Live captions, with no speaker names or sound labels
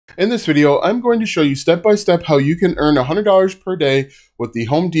In this video, I'm going to show you step by step how you can earn $100 per day with the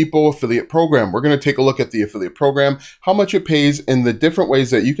Home Depot affiliate program. We're going to take a look at the affiliate program, how much it pays, and the different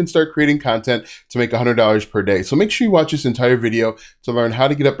ways that you can start creating content to make $100 per day. So make sure you watch this entire video to learn how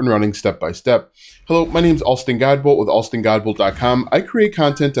to get up and running step by step. Hello, my name is Alston Godbolt with alstongodbolt.com. I create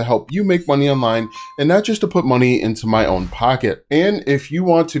content to help you make money online and not just to put money into my own pocket. And if you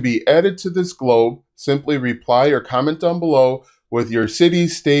want to be added to this globe, simply reply or comment down below with your city,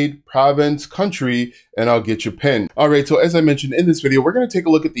 state, province, country, and I'll get you pinned. All right, so as I mentioned in this video, we're gonna take a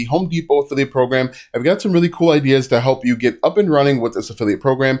look at the Home Depot affiliate program. I've got some really cool ideas to help you get up and running with this affiliate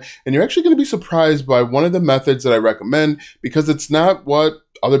program, and you're actually gonna be surprised by one of the methods that I recommend because it's not what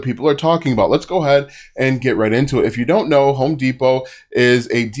other people are talking about. Let's go ahead and get right into it. If you don't know, Home Depot is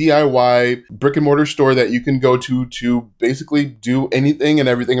a DIY brick and mortar store that you can go to basically do anything and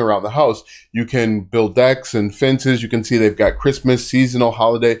everything around the house. You can build decks and fences. You can see they've got Christmas, seasonal,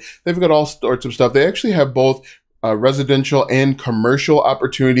 holiday. They've got all sorts of stuff. They actually have both residential and commercial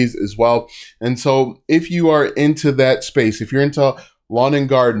opportunities as well. And so if you are into that space, if you're into lawn and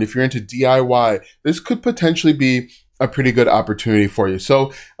garden, if you're into DIY, this could potentially be a pretty good opportunity for you.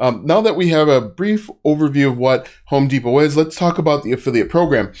 So now that we have a brief overview of what Home Depot is, let's talk about the affiliate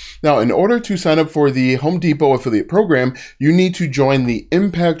program. Now, in order to sign up for the Home Depot affiliate program, you need to join the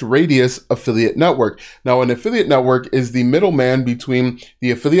Impact Radius affiliate network. Now, an affiliate network is the middleman between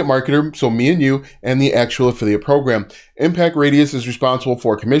the affiliate marketer, so me and you, and the actual affiliate program. Impact Radius is responsible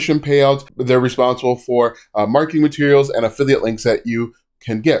for commission payouts. They're responsible for marketing materials and affiliate links that you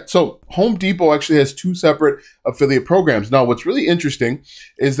can get. So Home Depot actually has two separate affiliate programs. Now, what's really interesting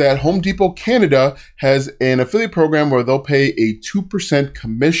is that Home Depot Canada has an affiliate program where they'll pay a 2%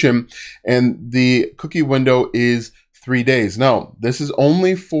 commission, and the cookie window is 3 days. Now, this is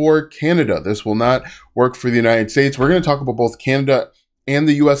only for Canada. This will not work for the United States. We're going to talk about both Canada and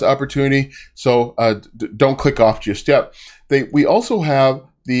the US opportunity, so don't click off just yet. We also have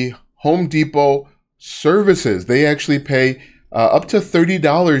the Home Depot services. They actually pay up to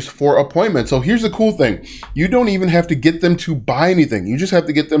 $30 for appointments. So here's the cool thing. You don't even have to get them to buy anything. You just have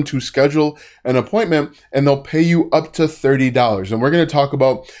to get them to schedule an appointment and they'll pay you up to $30. And we're going to talk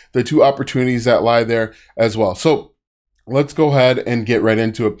about the two opportunities that lie there as well. So let's go ahead and get right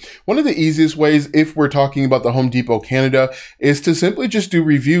into it. One of the easiest ways, if we're talking about the Home Depot Canada, is to simply just do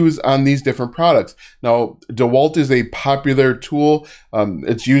reviews on these different products. Now, DeWalt is a popular tool.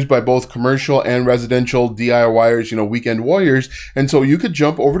 It's used by both commercial and residential DIYers, weekend warriors. And so you could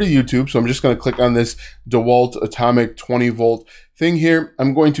jump over to YouTube. So I'm just going to click on this DeWalt Atomic 20 volt thing here.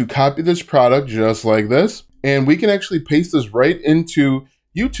 I'm going to copy this product just like this. And we can actually paste this right into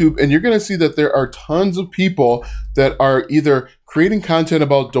YouTube, and you're going to see that there are tons of people that are either creating content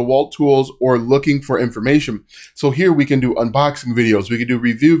about DeWalt tools or looking for information. So here we can do unboxing videos, we can do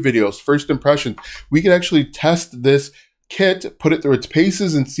review videos, first impressions. We can actually test this kit, put it through its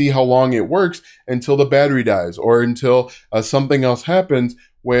paces and see how long it works until the battery dies or until something else happens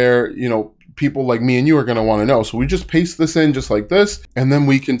where, people like me and you are going to want to know. So we just paste this in just like this, and then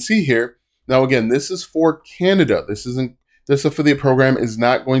we can see here. Now, again, this is for Canada. This affiliate program is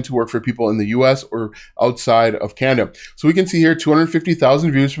not going to work for people in the US or outside of Canada. So we can see here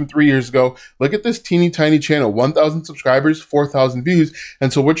 250,000 views from 3 years ago. Look at this teeny tiny channel, 1,000 subscribers, 4,000 views.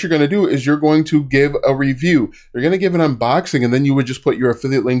 And so what you're going to do is you're going to give a review. You're going to give an unboxing, and then you would just put your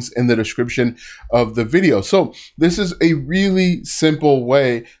affiliate links in the description of the video. So this is a really simple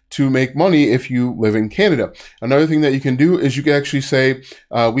way to make money if you live in Canada. Another thing that you can do is you can actually say,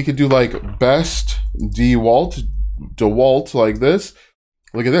 we could do like best DeWalt like this.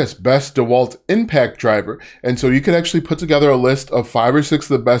 Look at this, best DeWalt impact driver. And so you could actually put together a list of 5 or 6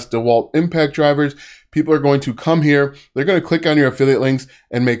 of the best DeWalt impact drivers. People are going to come here. They're going to click on your affiliate links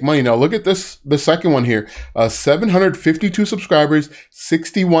and make money. Now look at this, the second one here, 752 subscribers,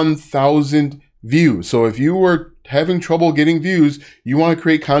 61,000 views. So if you were having trouble getting views, you want to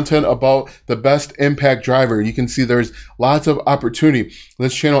create content about the best impact driver. You can see there's lots of opportunity.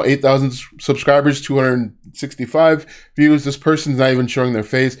 This channel, 8,000 subscribers, 265 views. This person's not even showing their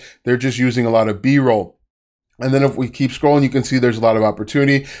face. They're just using a lot of B-roll. And then if we keep scrolling, you can see there's a lot of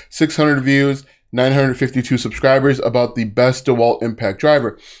opportunity. 600 views, 952 subscribers about the best DeWalt impact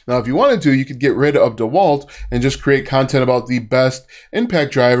driver. Now, if you wanted to, you could get rid of DeWalt and just create content about the best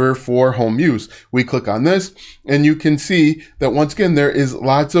impact driver for home use. We click on this and you can see that once again, there is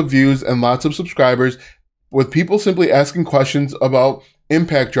lots of views and lots of subscribers with people simply asking questions about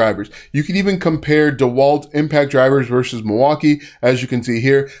impact drivers. You can even compare DeWalt impact drivers versus Milwaukee. As you can see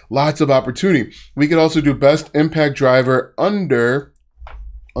here, lots of opportunity. We could also do best impact driver under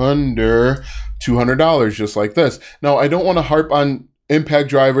 $200, just like this. Now, I don't want to harp on impact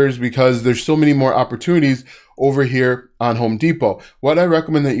drivers, because there's so many more opportunities over here on Home Depot. What I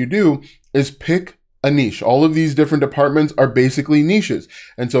recommend that you do is pick a niche. All of these different departments are basically niches.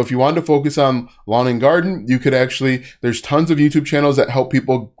 And so if you want to focus on lawn and garden, you could actually, there's tons of YouTube channels that help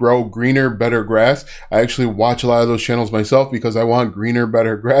people grow greener, better grass. I actually watch a lot of those channels myself because I want greener,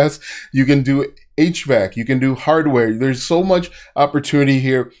 better grass. You can do HVAC, you can do hardware. There's so much opportunity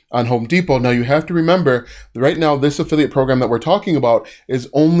here on Home Depot. Now you have to remember that right now, this affiliate program that we're talking about is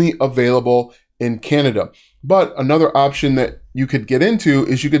only available in Canada. But another option that you could get into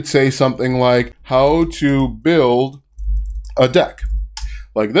is you could say something like how to build a deck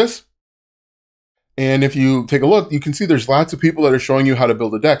like this. And if you take a look, you can see there's lots of people that are showing you how to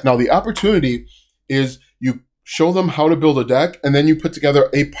build a deck. Now, the opportunity is you show them how to build a deck, and then you put together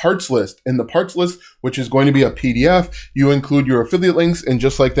a parts list. In the parts list, which is going to be a PDF, you include your affiliate links, and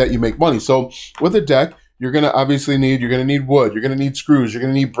just like that, you make money. So with a deck, you're going to obviously you're going to need wood, you're going to need screws, you're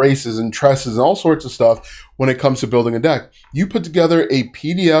going to need braces and trusses and all sorts of stuff when it comes to building a deck. You put together a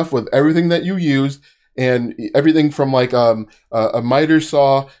PDF with everything that you used, and everything from like a miter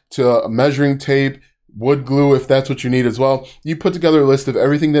saw to a measuring tape, wood glue, if that's what you need as well. You put together a list of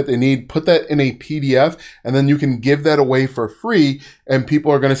everything that they need, put that in a PDF, and then you can give that away for free. And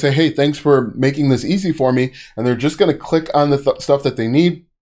people are going to say, hey, thanks for making this easy for me. And they're just going to click on the stuff that they need,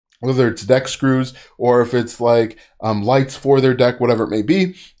 whether it's deck screws or if it's like lights for their deck, whatever it may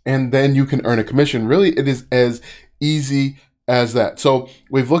be. And then you can earn a commission. Really, it is as easy as that. So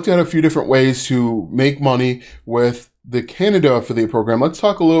we've looked at a few different ways to make money with the Canada affiliate program. Let's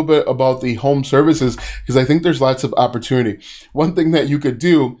talk a little bit about the home services, because I think there's lots of opportunity. One thing that you could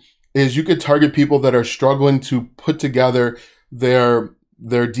do is you could target people that are struggling to put together their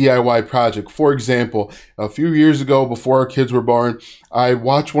DIY project. For example, a few years ago, before our kids were born, I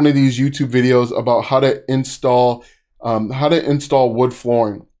watched one of these YouTube videos about how to install wood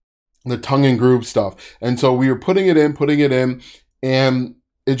flooring, the tongue and groove stuff. And so we were putting it in, and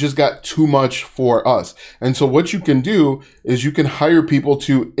it just got too much for us. And so what you can do is you can hire people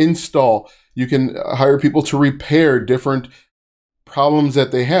to install, you can hire people to repair different problems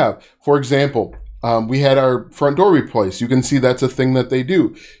that they have. For example, we had our front door replaced. You can see that's a thing that they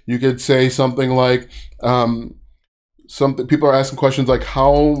do. You could say something like, people are asking questions like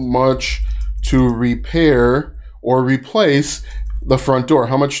how much to repair or replace the front door.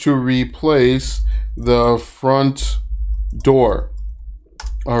 How much to replace the front door?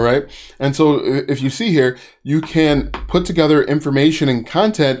 All right. And so if you see here, you can put together information and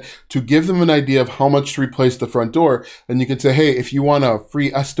content to give them an idea of how much to replace the front door. And you can say, hey, if you want a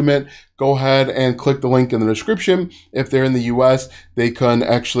free estimate, go ahead and click the link in the description. If they're in the US, they can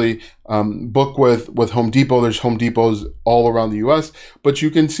actually book with Home Depot. There's Home Depots all around the US, but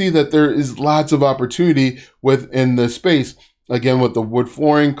you can see that there is lots of opportunity within this space. Again, with the wood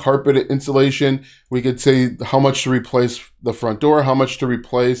flooring, carpet installation, we could say how much to replace the front door, how much to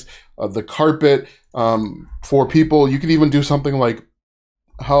replace the carpet. For people, you could even do something like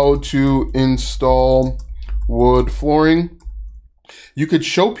how to install wood flooring. You could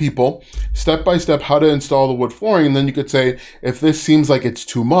show people step by step how to install the wood flooring. And then you could say, if this seems like it's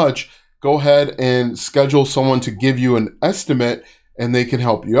too much, go ahead and schedule someone to give you an estimate, and they can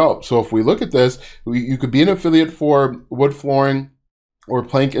help you out. So if we look at this, you could be an affiliate for wood flooring or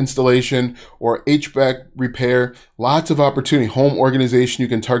plank installation or HVAC repair. Lots of opportunity. Home organization, you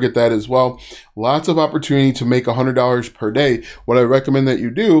can target that as well. Lots of opportunity to make $100 per day. What I recommend that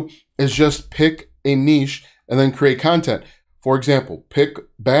you do is just pick a niche and then create content. For example, pick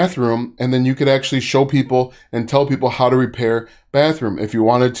bathroom, and then you could actually show people and tell people how to repair bathroom. If you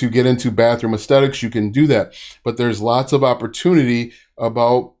wanted to get into bathroom aesthetics, you can do that. But there's lots of opportunity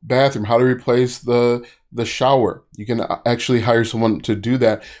about bathroom, how to replace the shower. You can actually hire someone to do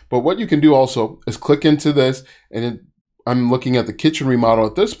that. But what you can do also is click into this, and I'm looking at the kitchen remodel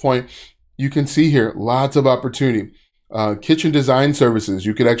at this point. You can see here lots of opportunity. Kitchen design services.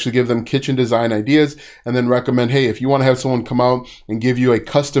 You could actually give them kitchen design ideas and then recommend, hey, if you want to have someone come out and give you a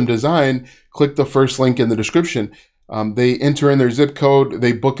custom design, click the first link in the description. They enter in their zip code,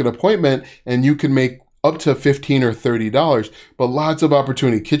 they book an appointment, and you can make up to $15 or $30, but lots of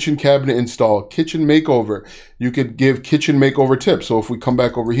opportunity. Kitchen cabinet install, kitchen makeover. You could give kitchen makeover tips. So if we come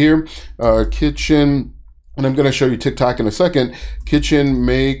back over here, kitchen, and I'm going to show you TikTok in a second, kitchen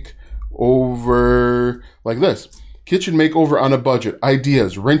makeover like this. Kitchen makeover on a budget,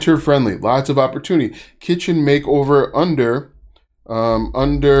 ideas, renter friendly, lots of opportunity. Kitchen makeover under,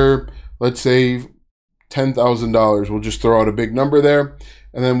 let's say $10,000. We'll just throw out a big number there.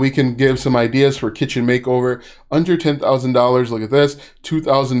 And then we can give some ideas for kitchen makeover under $10,000. Look at this,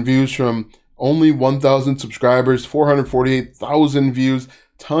 2,000 views from only 1,000 subscribers, 448,000 views,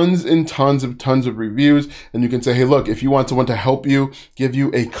 tons and tons of reviews. And you can say, hey, look, if you want someone to help you, give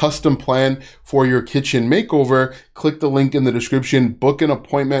you a custom plan for your kitchen makeover, click the link in the description, book an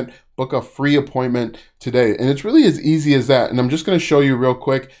appointment, book a free appointment today. And it's really as easy as that. And I'm just going to show you real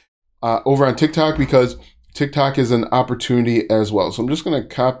quick over on TikTok, because TikTok is an opportunity as well. So I'm just going to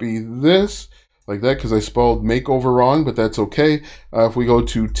copy this like that because I spelled makeover wrong, but that's okay. If we go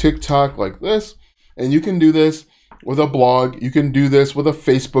to TikTok like this, and you can do this with a blog, you can do this with a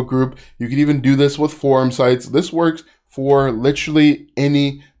Facebook group, you can even do this with forum sites. This works for literally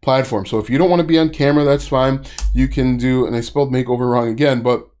any platform. So if you don't want to be on camera, that's fine. You can do, and I spelled makeover wrong again,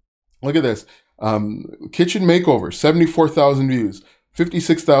 but look at this. Kitchen makeover, 74,000 views,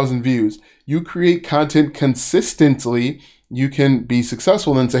 56,000 views. You create content consistently, you can be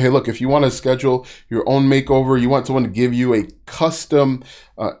successful, and then say, hey, look, if you want to schedule your own makeover, you want someone to give you a custom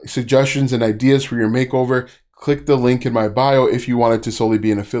suggestions and ideas for your makeover, click the link in my bio if you wanted to solely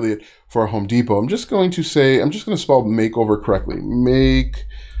be an affiliate for Home Depot. I'm just going to spell makeover correctly.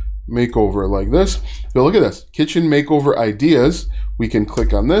 Makeover like this. But look at this, kitchen makeover ideas. We can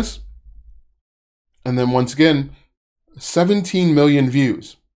click on this. And then once again, 17 million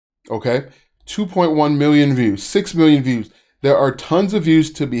views, okay? 2.1 million views, 6 million views. There are tons of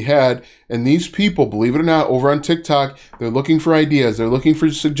views to be had. And these people, believe it or not, over on TikTok, they're looking for ideas. They're looking for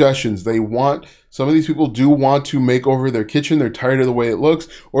suggestions. Some of these people do want to make over their kitchen. They're tired of the way it looks,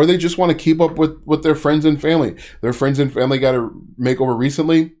 or they just want to keep up with their friends and family. Their friends and family got a makeover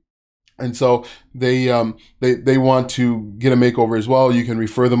recently, and so they want to get a makeover as well. You can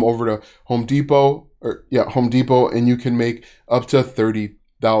refer them over to Home Depot, and you can make up to $30.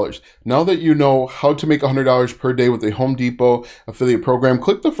 Now that you know how to make $100 per day with a Home Depot affiliate program,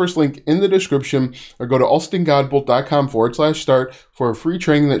 click the first link in the description or go to alstongodbolt.com/start for a free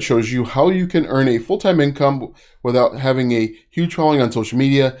training that shows you how you can earn a full-time income without having a huge following on social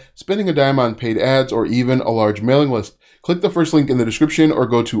media, spending a dime on paid ads, or even a large mailing list. Click the first link in the description or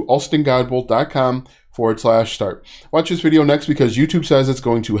go to alstongodbolt.com/start. Watch this video next because YouTube says it's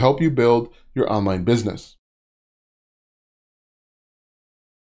going to help you build your online business.